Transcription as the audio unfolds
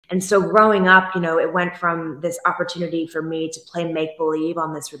And so growing up, you know, it went from this opportunity for me to play make believe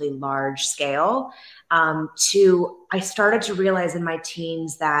on this really large scale, to I started to realize in my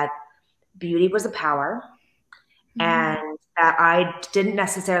teens that beauty was a power, and that I didn't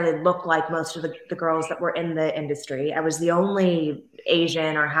necessarily look like most of the girls that were in the industry. I was the only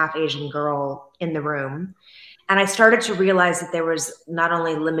Asian or half Asian girl in the room. And I started to realize that there was not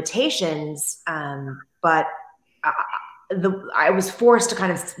only limitations, but I was forced to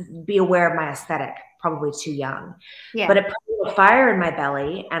kind of be aware of my aesthetic, probably too young. Yeah. But it put a fire in my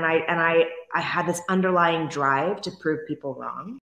belly, and I had this underlying drive to prove people wrong.